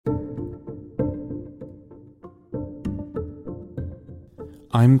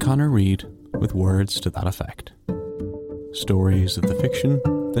I'm Connor Reid with words to that effect. Stories of the fiction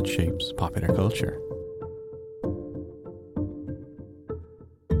that shapes popular culture.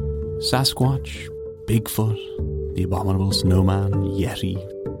 Sasquatch, Bigfoot, the abominable snowman, Yeti,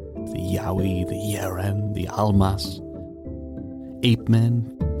 the Yowie, the Yeren, the Almas, ape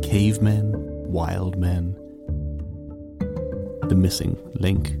men, cavemen, wild men, the missing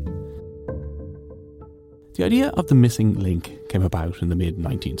link. The idea of the missing link came about in the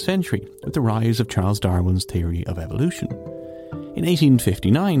mid-19th century with the rise of Charles Darwin's theory of evolution. In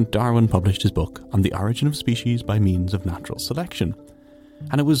 1859, Darwin published his book On the Origin of Species by Means of Natural Selection,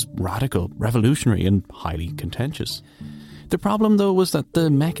 and it was radical, revolutionary and highly contentious. The problem, though, was that the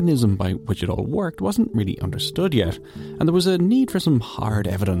mechanism by which it all worked wasn't really understood yet, and there was a need for some hard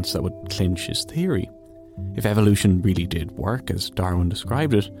evidence that would clinch his theory. If evolution really did work as Darwin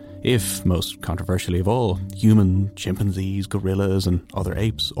described it, if, most controversially of all, human, chimpanzees, gorillas and other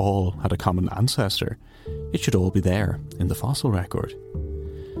apes all had a common ancestor, it should all be there in the fossil record.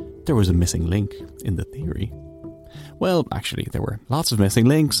 There was a missing link in the theory. Well, actually, there were lots of missing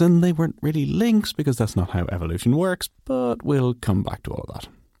links, and they weren't really links because that's not how evolution works, but we'll come back to all of that.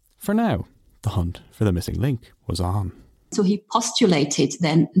 For now, the hunt for the missing link was on. So he postulated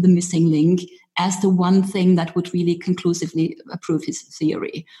then the missing link as the one thing that would really conclusively prove his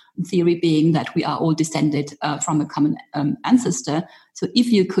theory. The theory being that we are all descended from a common ancestor. So if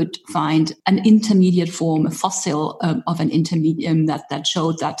you could find an intermediate form, a fossil of an intermediate that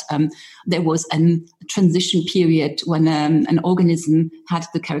showed that there was a transition period when an organism had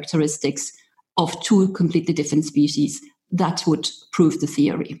the characteristics of two completely different species, that would prove the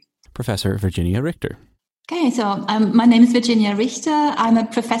theory. Professor Virginia Richter. Okay, so my name is Virginia Richter. I'm a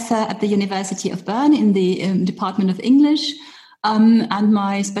professor at the University of Bern in the Department of English. And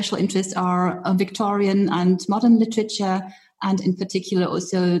my special interests are Victorian and modern literature, and in particular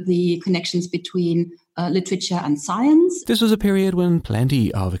also the connections between literature and science. This was a period when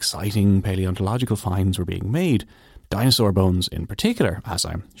plenty of exciting paleontological finds were being made. Dinosaur bones in particular, as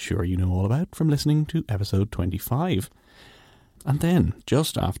I'm sure you know all about from listening to episode 25. And then,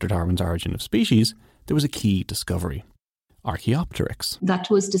 just after Darwin's Origin of Species, there was a key discovery: Archaeopteryx.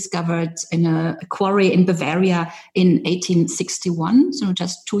 That was discovered in a quarry in Bavaria in 1861, so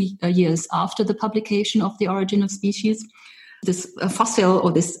just 2 years after the publication of The Origin of Species. This fossil,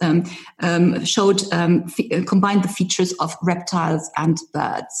 or this showed, combined the features of reptiles and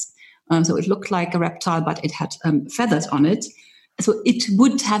birds. So it looked like a reptile, but it had feathers on it. So it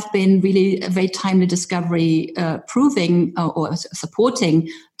would have been really a very timely discovery, proving or supporting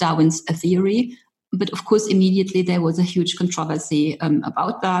Darwin's theory. But of course, immediately there was a huge controversy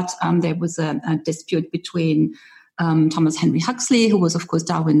about that. There was a dispute between Thomas Henry Huxley, who was, of course,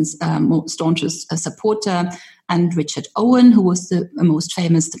 Darwin's staunchest supporter, and Richard Owen, who was the most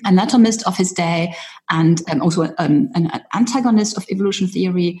famous anatomist of his day, and also an antagonist of evolution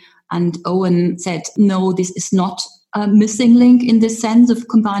theory. And Owen said, no, this is not a missing link in the sense of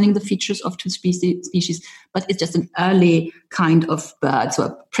combining the features of two species, but it's just an early kind of bird, so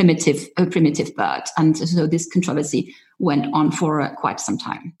a primitive bird. And so this controversy went on for quite some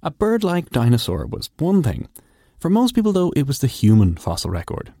time. A bird-like dinosaur was one thing. For most people, though, it was the human fossil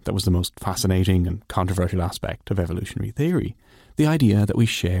record that was the most fascinating and controversial aspect of evolutionary theory. The idea that we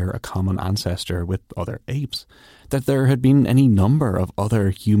share a common ancestor with other apes, that there had been any number of other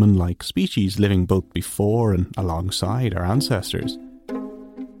human-like species living both before and alongside our ancestors.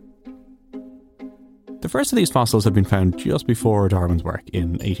 The first of these fossils had been found just before Darwin's work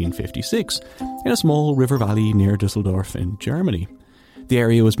in 1856 in a small river valley near Düsseldorf in Germany. The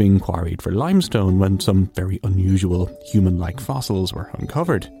area was being quarried for limestone when some very unusual human-like fossils were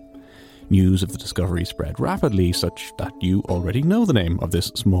uncovered. News of the discovery spread rapidly, such that you already know the name of this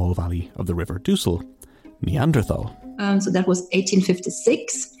small valley of the River Düssel: Neanderthal. So that was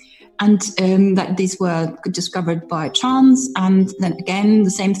 1856, and that these were discovered by chance. And then again,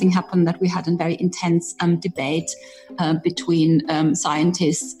 the same thing happened, that we had a very intense debate between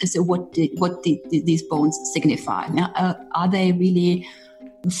scientists as to what these bones signify. Now, are they really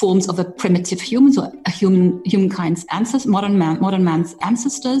forms of a primitive human, so a humankind's ancestors, modern man's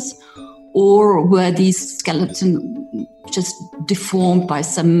ancestors? Or were these skeletons just deformed by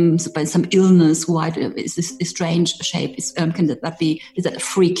some illness? Why is this strange shape? Can that be? Is that a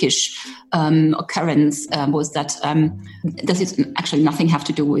freakish occurrence? Was that? Does it actually nothing have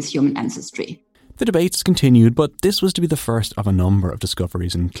to do with human ancestry? The debates continued, but this was to be the first of a number of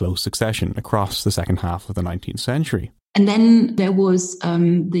discoveries in close succession across the second half of the 19th century. And then there was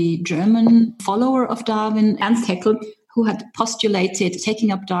the German follower of Darwin, Ernst Haeckel, who had postulated,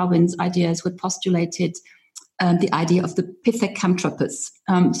 taking up Darwin's ideas, who had postulated the idea of the Pithecanthropus.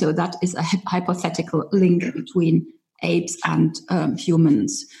 So that is a hypothetical link between apes and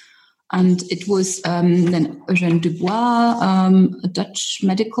humans. And it was then Eugène Dubois, a Dutch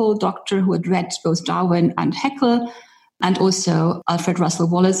medical doctor who had read both Darwin and Haeckel, and also Alfred Russel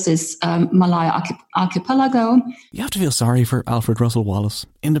Wallace's Malaya Archipelago. You have to feel sorry for Alfred Russel Wallace.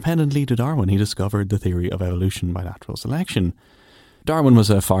 Independently to Darwin, he discovered the theory of evolution by natural selection. Darwin was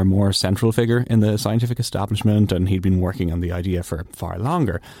a far more central figure in the scientific establishment, and he'd been working on the idea for far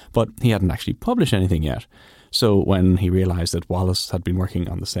longer, but he hadn't actually published anything yet. So when he realised that Wallace had been working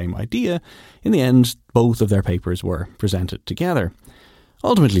on the same idea, in the end, both of their papers were presented together.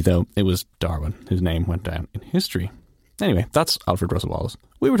 Ultimately, though, it was Darwin whose name went down in history. Anyway, that's Alfred Russel Wallace.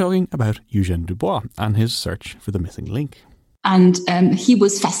 We were talking about Eugène Dubois and his search for the missing link. And he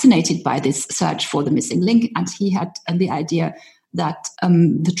was fascinated by this search for the missing link, and he had the idea that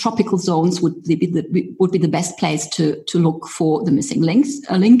the tropical zones would be the best place to look for the missing link.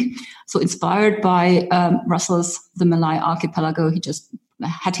 So inspired by Russell's The Malay Archipelago, he just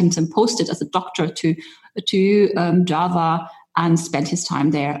had himself posted as a doctor to Java and spent his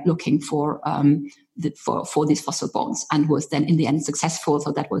time there looking for these fossil bones, and was then in the end successful.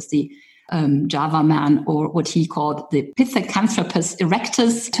 So that was the Java man, or what he called the Pithecanthropus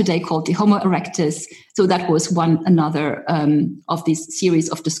erectus, today called the Homo erectus. So that was another of these series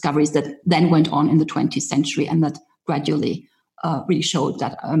of discoveries that then went on in the 20th century, and that gradually really showed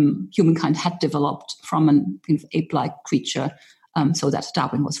that humankind had developed from an kind of ape-like creature, so that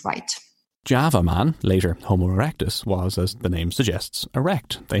Darwin was right. Java man, later Homo erectus, was, as the name suggests,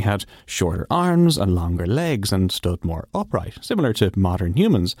 erect. They had shorter arms and longer legs and stood more upright, similar to modern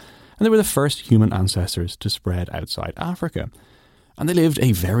humans, and they were the first human ancestors to spread outside Africa. And they lived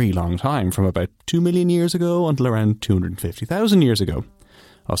a very long time, from about 2 million years ago until around 250,000 years ago.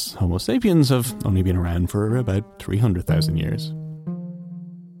 Us Homo sapiens have only been around for about 300,000 years.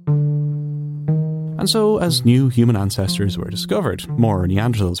 And so, as new human ancestors were discovered, more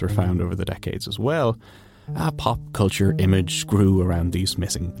Neanderthals were found over the decades as well. A pop culture image grew around these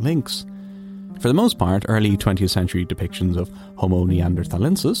missing links. For the most part, early 20th century depictions of Homo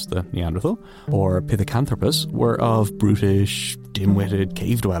neanderthalensis, the Neanderthal, or Pithecanthropus were of brutish, dim-witted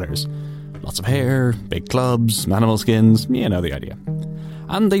cave dwellers. Lots of hair, big clubs, animal skins, you know the idea.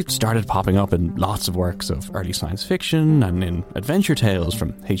 And they started popping up in lots of works of early science fiction and in adventure tales,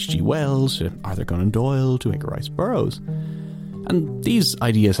 from H.G. Wells to Arthur Conan Doyle to Edgar Rice Burroughs. And these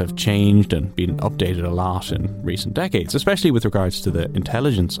ideas have changed and been updated a lot in recent decades, especially with regards to the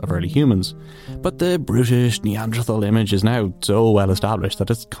intelligence of early humans. But the brutish Neanderthal image is now so well established that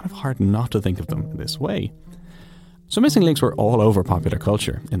it's kind of hard not to think of them in this way. So missing links were all over popular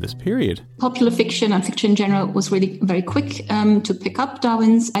culture in this period. Popular fiction and fiction in general was really very quick to pick up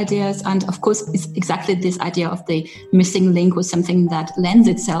Darwin's ideas. And of course, it's exactly this idea of the missing link was something that lends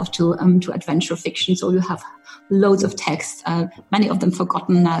itself to adventure fiction. So you have loads of texts, many of them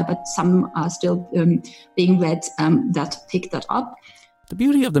forgotten now, but some are still being read that pick that up. The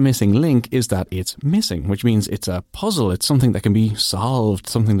beauty of the missing link is that it's missing, which means it's a puzzle. It's something that can be solved,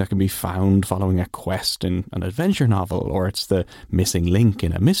 something that can be found following a quest in an adventure novel, or it's the missing link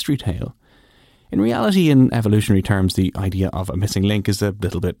in a mystery tale. In reality, in evolutionary terms, the idea of a missing link is a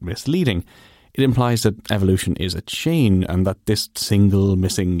little bit misleading. It implies that evolution is a chain and that this single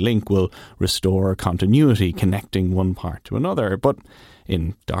missing link will restore continuity, connecting one part to another. But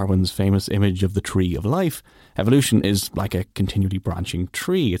in Darwin's famous image of the tree of life, evolution is like a continually branching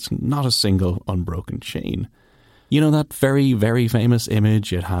tree. It's not a single unbroken chain. You know that very, very famous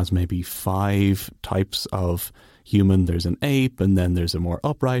image? It has maybe 5 types of human. There's an ape, and then there's a more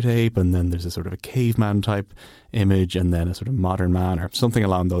upright ape, and then there's a sort of a caveman type image, and then a sort of modern man, or something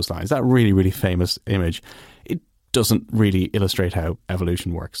along those lines. That really, really famous image. It doesn't really illustrate how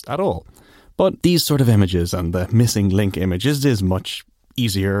evolution works at all. But these sort of images and the missing link images is much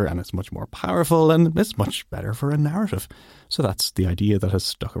easier, and it's much more powerful, and it's much better for a narrative. So that's the idea that has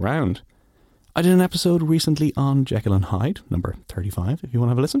stuck around. I did an episode recently on Jekyll and Hyde, number 35, if you want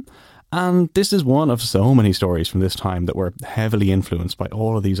to have a listen. And this is one of so many stories from this time that were heavily influenced by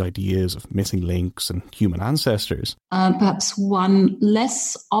all of these ideas of missing links and human ancestors. Perhaps one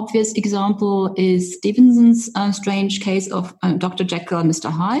less obvious example is Stevenson's strange case of Dr. Jekyll and Mr.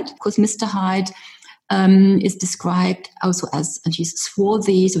 Hyde. Of course, Mr. Hyde is described also as, he's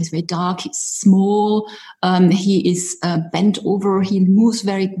swarthy, so he's very dark, he's small, he is bent over, he moves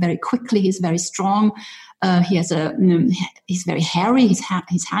very, very quickly, he's very strong, he's very hairy, his hand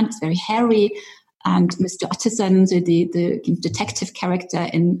is very hairy, and Mr. Utterson, the detective character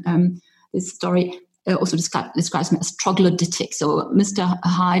in this story, also describes him as troglodytic. So Mr.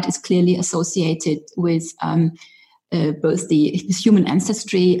 Hyde is clearly associated with both his human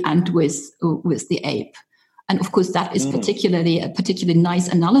ancestry and with the ape. And of course, that is particularly a particularly nice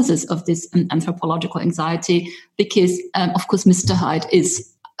analysis of this anthropological anxiety, because, of course, Mr. Hyde is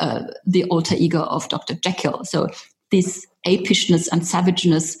the alter ego of Dr. Jekyll. So this apishness and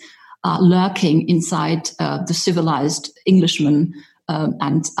savageness are lurking inside the civilized Englishman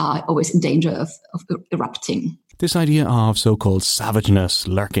and are always in danger of erupting. This idea of so-called savageness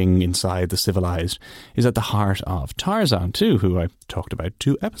lurking inside the civilized is at the heart of Tarzan too, who I talked about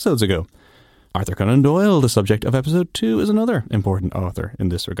 2 episodes ago. Arthur Conan Doyle, the subject of episode 2, is another important author in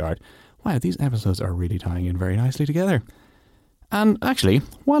this regard. Wow, these episodes are really tying in very nicely together. And actually,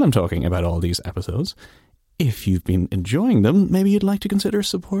 while I'm talking about all these episodes, if you've been enjoying them, maybe you'd like to consider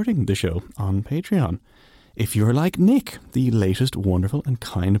supporting the show on Patreon. If you're like Nick, the latest wonderful and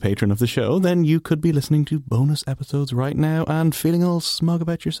kind patron of the show, then you could be listening to bonus episodes right now and feeling all smug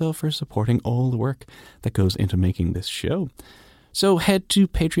about yourself for supporting all the work that goes into making this show. So head to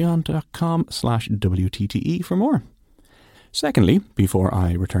patreon.com/WTTE for more. Secondly, before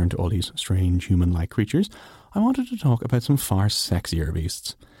I return to all these strange human-like creatures, I wanted to talk about some far sexier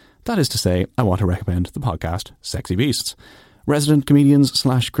beasts. That is to say, I want to recommend the podcast Sexy Beasts. Resident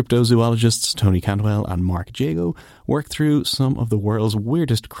comedians/cryptozoologists Tony Cantwell and Mark Jago work through some of the world's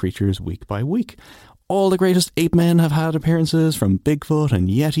weirdest creatures week by week. All the greatest ape men have had appearances, from Bigfoot and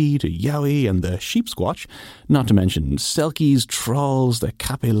Yeti to Yowie and the Sheep Squatch, not to mention Selkies, Trolls, the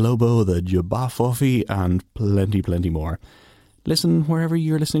Cape Lobo, the Jabberwocky, and plenty, plenty more. Listen wherever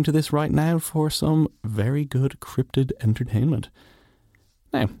you're listening to this right now for some very good cryptid entertainment.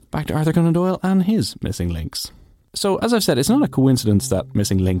 Now, back to Arthur Conan Doyle and his missing links. So, as I've said, it's not a coincidence that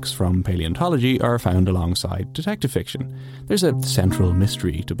missing links from paleontology are found alongside detective fiction. There's a central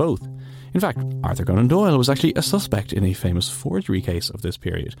mystery to both. In fact, Arthur Conan Doyle was actually a suspect in a famous forgery case of this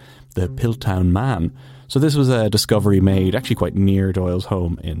period, the Piltdown Man. So this was a discovery made actually quite near Doyle's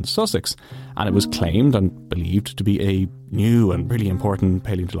home in Sussex, and it was claimed and believed to be a new and really important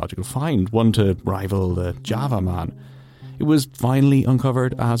paleontological find, one to rival the Java Man. It was finally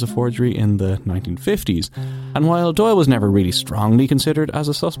uncovered as a forgery in the 1950s, and while Doyle was never really strongly considered as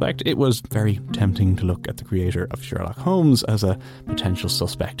a suspect, it was very tempting to look at the creator of Sherlock Holmes as a potential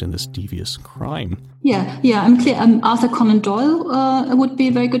suspect in this devious crime. Yeah, I'm clear. Arthur Conan Doyle would be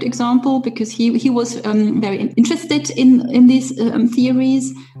a very good example, because he was very interested in these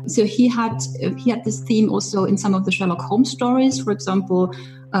theories. So he had this theme also in some of the Sherlock Holmes stories. For example,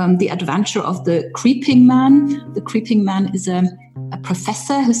 The Adventure of the Creeping Man. The Creeping Man is a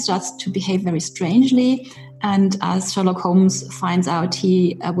professor who starts to behave very strangely. And as Sherlock Holmes finds out,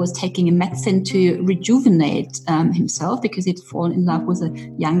 he was taking a medicine to rejuvenate himself, because he'd fallen in love with a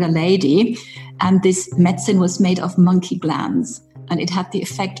younger lady. And this medicine was made of monkey glands. And it had the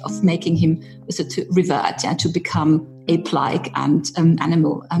effect of making him to revert, to become ape-like and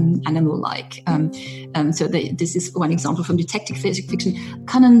animal-like. This is one example from detective fiction.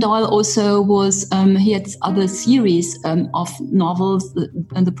 Conan Doyle also was, he had other series of novels,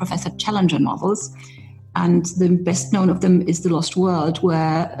 the Professor Challenger novels. And the best known of them is The Lost World,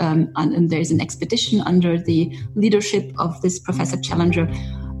 where and there's an expedition under the leadership of this Professor Challenger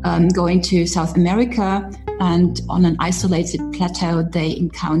going to South America, and on an isolated plateau they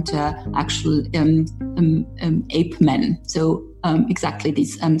encounter actual ape men. So exactly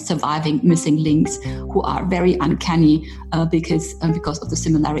these surviving missing links, who are very uncanny because of the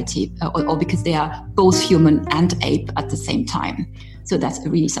similarity, or because they are both human and ape at the same time. So that's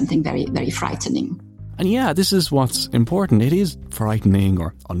really something very, very frightening. And yeah, this is what's important. It is frightening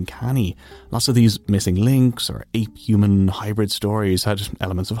or uncanny. Lots of these missing links or ape-human hybrid stories had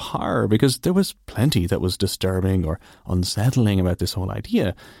elements of horror, because there was plenty that was disturbing or unsettling about this whole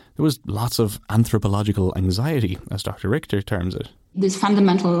idea. There was lots of anthropological anxiety, as Dr. Richter terms it. This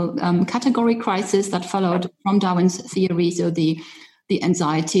fundamental category crisis that followed from Darwin's theory, so the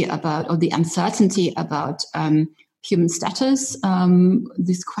anxiety about, or the uncertainty about human status,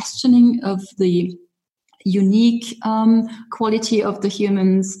 this questioning of the unique quality of the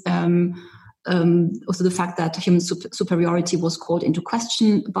humans, also the fact that human superiority was called into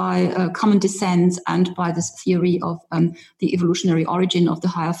question by common descent and by this theory of the evolutionary origin of the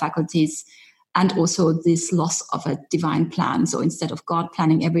higher faculties, and also this loss of a divine plan. So instead of God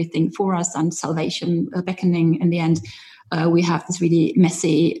planning everything for us and salvation beckoning in the end, we have this really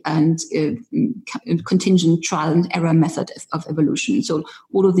messy and contingent trial and error method of evolution. So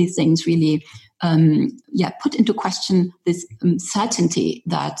all of these things really put into question this certainty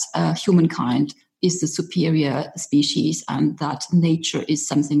that humankind is the superior species, and that nature is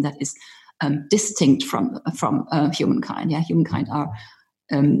something that is distinct from humankind. Yeah, humankind are.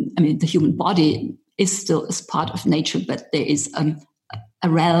 The human body is part of nature, but there is a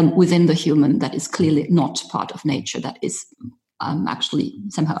realm within the human that is clearly not part of nature. That is actually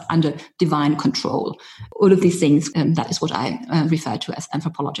somehow under divine control. All of these things. That is what I refer to as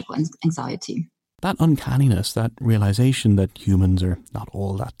anthropological anxiety. That uncanniness, that realization that humans are not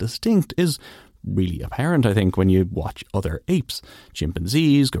all that distinct, is really apparent, I think, when you watch other apes,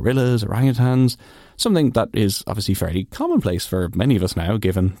 chimpanzees, gorillas, orangutans, something that is obviously fairly commonplace for many of us now,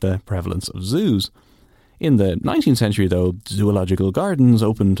 given the prevalence of zoos. In the 19th century, though, zoological gardens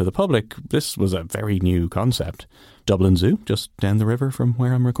opened to the public. This was a very new concept. Dublin Zoo, just down the river from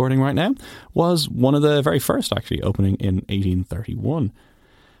where I'm recording right now, was one of the very first, actually, opening in 1831.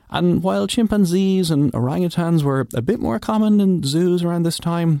 And while chimpanzees and orangutans were a bit more common in zoos around this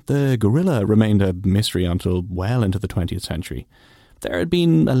time, the gorilla remained a mystery until well into the 20th century. There had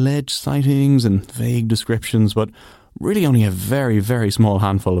been alleged sightings and vague descriptions, but really only a very, very small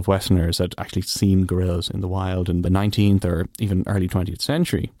handful of Westerners had actually seen gorillas in the wild in the 19th or even early 20th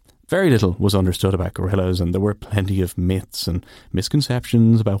century. Very little was understood about gorillas, and there were plenty of myths and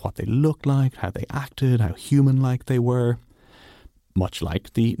misconceptions about what they looked like, how they acted, how human-like they were. Much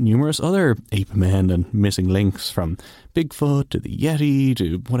like the numerous other ape men and missing links, from Bigfoot to the Yeti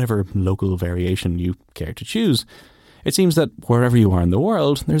to whatever local variation you care to choose. It seems that wherever you are in the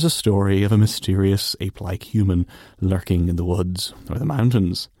world, there's a story of a mysterious ape-like human lurking in the woods or the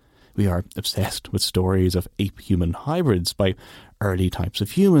mountains. We are obsessed with stories of ape-human hybrids by early types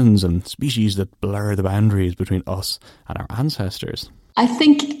of humans and species that blur the boundaries between us and our ancestors. I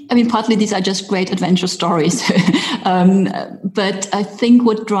think, partly these are just great adventure stories. But I think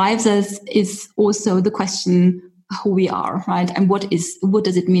what drives us is also the question who we are, right? And what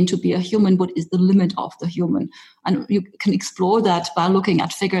does it mean to be a human? What is the limit of the human? And you can explore that by looking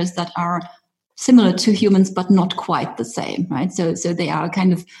at figures that are similar to humans, but not quite the same, right? So they are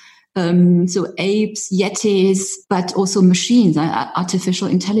kind of, apes, yetis, but also machines, artificial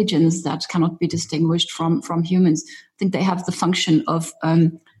intelligence that cannot be distinguished from humans. I think they have the function of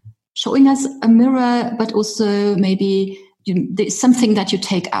showing us a mirror, but also maybe there's something that you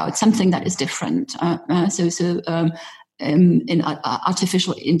take out, something that is different. In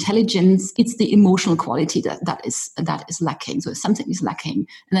artificial intelligence, it's the emotional quality that is lacking. So something is lacking,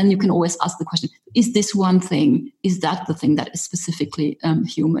 and then you can always ask the question: is this one thing? Is that the thing that is specifically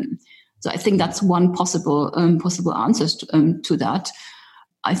human? So I think that's one possible answers to that.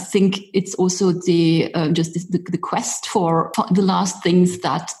 I think it's also the quest for the last things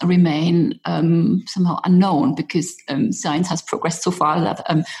that remain somehow unknown, because science has progressed so far that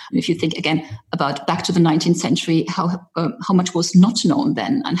if you think again about back to the 19th century, how much was not known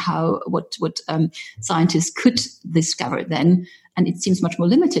then, and what scientists could discover then, and it seems much more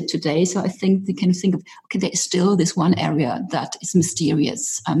limited today. So I think they can think of, okay, there is still this one area that is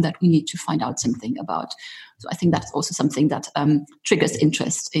mysterious that we need to find out something about. So I think that's also something that triggers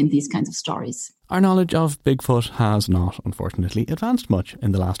interest in these kinds of stories. Our knowledge of Bigfoot has not, unfortunately, advanced much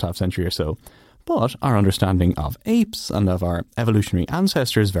in the last half century or so, but our understanding of apes and of our evolutionary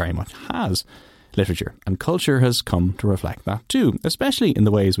ancestors very much has. Literature and culture has come to reflect that too, especially in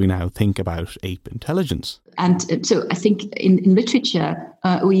the ways we now think about ape intelligence. And so I think in literature,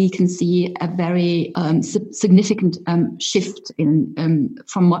 we can see a very significant shift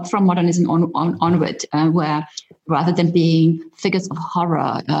from modernism onward, where rather than being figures of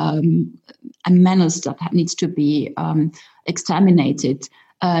horror, a menace that needs to be exterminated,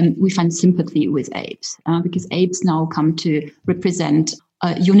 we find sympathy with apes, because apes now come to represent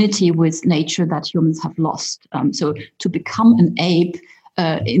unity with nature that humans have lost. So to become an ape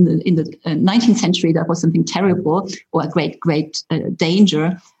in the 19th century, that was something terrible or a great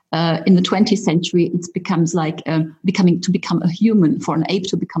danger. In the 20th century, it becomes like become a human. For an ape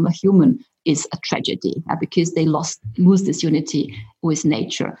to become a human is a tragedy, because they lose this unity with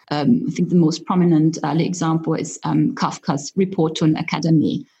nature. I think the most prominent early example is Kafka's Report to an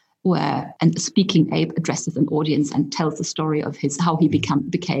Academy, where a speaking ape addresses an audience and tells the story of how he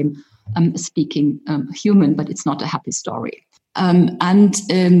became a speaking human, but it's not a happy story.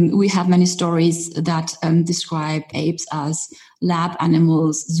 We have many stories that describe apes as lab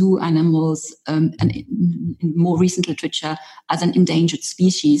animals, zoo animals, and in more recent literature as an endangered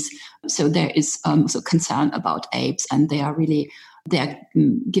species. So there is also concern about apes, and they are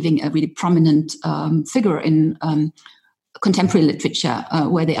giving a really prominent figure in contemporary literature,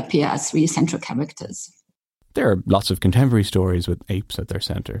 where they appear as really central characters. There are lots of contemporary stories with apes at their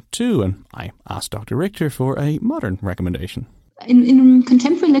centre too, and I asked Dr. Richter for a modern recommendation. In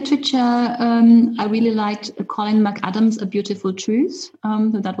contemporary literature, I really liked Colin McAdams' A Beautiful Truth.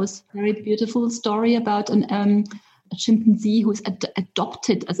 That was a very beautiful story about a chimpanzee who's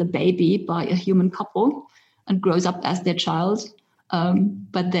adopted as a baby by a human couple and grows up as their child.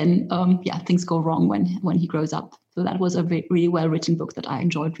 But then, things go wrong when he grows up. So that was a really well-written book that I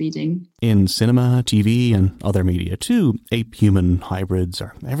enjoyed reading. In cinema, TV and other media too, ape-human hybrids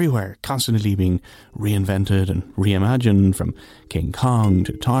are everywhere, constantly being reinvented and reimagined, from King Kong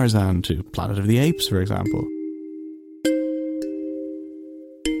to Tarzan to Planet of the Apes, for example.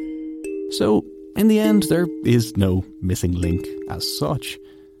 So, in the end, there is no missing link as such.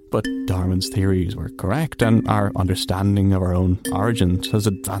 But Darwin's theories were correct, and our understanding of our own origins has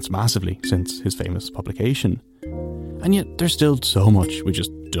advanced massively since his famous publication. And yet there's still so much we just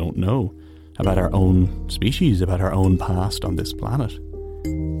don't know about our own species, about our own past on this planet.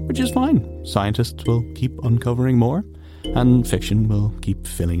 Which is fine. Scientists will keep uncovering more, and fiction will keep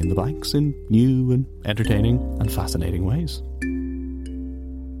filling in the blanks in new and entertaining and fascinating ways.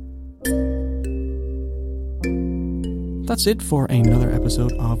 That's it for another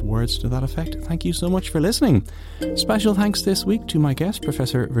episode of Words to That Effect. Thank you so much for listening. Special thanks this week to my guest,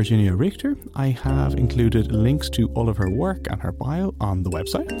 Professor Virginia Richter. I have included links to all of her work and her bio on the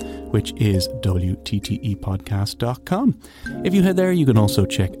website, which is wttepodcast.com. If you head there, you can also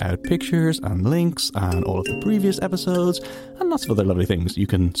check out pictures and links and all of the previous episodes and lots of other lovely things. You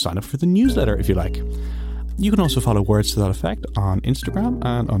can sign up for the newsletter if you like. You can also follow Words to That Effect on Instagram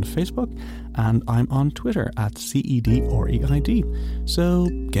and on Facebook, and I'm on Twitter at CEDOREID. So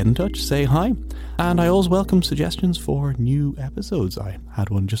get in touch, say hi, and I always welcome suggestions for new episodes. I had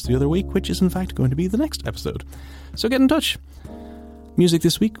one just the other week, which is in fact going to be the next episode. So get in touch. Music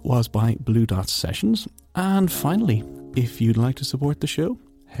this week was by Blue Dot Sessions, and finally, if you'd like to support the show,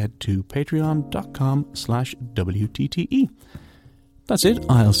 head to patreon.com/WTTE. That's it.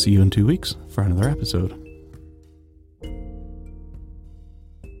 I'll see you in 2 weeks for another episode.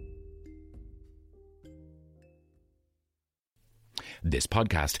 This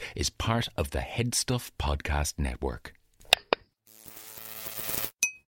podcast is part of the Headstuff Podcast Network.